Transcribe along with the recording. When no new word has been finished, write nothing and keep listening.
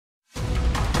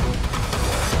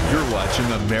You're watching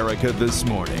America This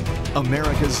Morning,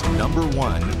 America's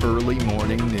 #1 early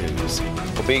morning news.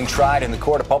 Well, being tried in the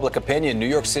court of public opinion, New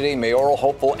York City mayoral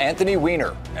hopeful Anthony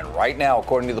Weiner. And right now,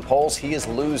 according to the polls, he is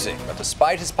losing. But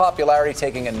despite his popularity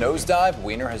taking a nosedive,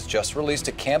 Weiner has just released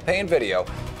a campaign video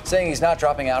saying he's not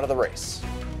dropping out of the race.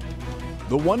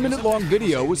 The 1-minute-long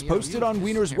video was posted on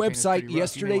Weiner's website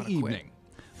yesterday evening.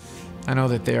 I know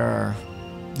that there are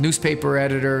newspaper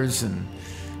editors and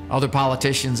other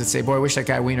politicians that say, boy, I wish that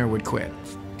guy Weiner would quit.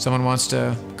 Someone wants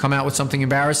to come out with something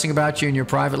embarrassing about you in your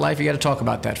private life, you got to talk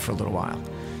about that for a little while.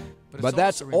 But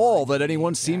that's all that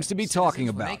anyone seems to be talking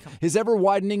about. His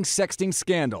ever-widening sexting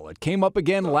scandal. It came up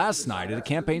again last night at a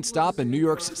campaign stop in New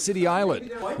York's City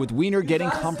Island, with Weiner getting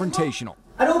confrontational.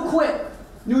 I don't quit.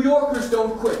 New Yorkers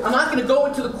don't quit. I'm not going to go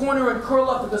into the corner and curl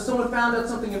up because someone found out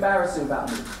something embarrassing about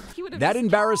me. That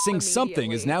embarrassing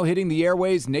something is now hitting the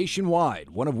airways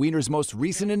nationwide. One of Weiner's most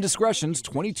recent indiscretions,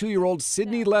 22-year-old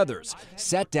Sydney Leathers,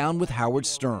 sat down with Howard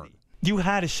Stern. You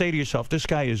had to say to yourself, this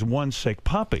guy is one sick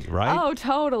puppy, right? Oh,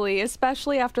 totally,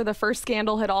 especially after the first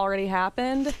scandal had already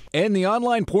happened. And the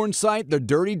online porn site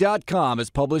TheDirty.com has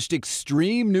published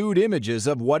extreme nude images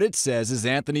of what it says is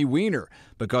Anthony Weiner,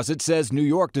 because it says New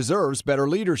York deserves better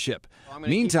leadership.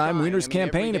 Meantime, Weiner's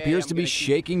campaign appears to be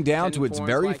shaking down to its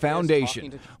very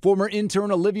foundation. Former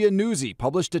intern Olivia Nuzzi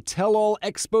published a tell-all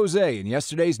expose in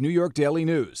yesterday's New York Daily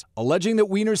News, alleging that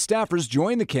Weiner's staffers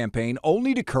joined the campaign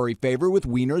only to curry favor with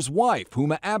Weiner's wife,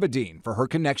 Huma Abedin, for her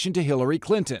connection to Hillary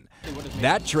Clinton.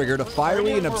 That triggered a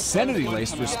fiery and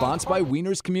obscenity-laced response by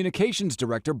Weiner's communications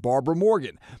director, Barbara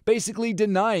Morgan, basically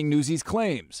denying Nuzzi's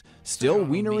claims. Still,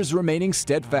 Weiner is remaining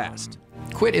steadfast.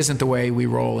 Quit isn't the way we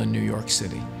roll in New York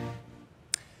City.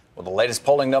 Well, the latest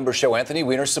polling numbers show Anthony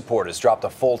Weiner's support has dropped a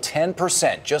full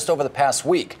 10% just over the past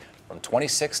week, from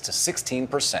 26 to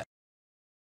 16%.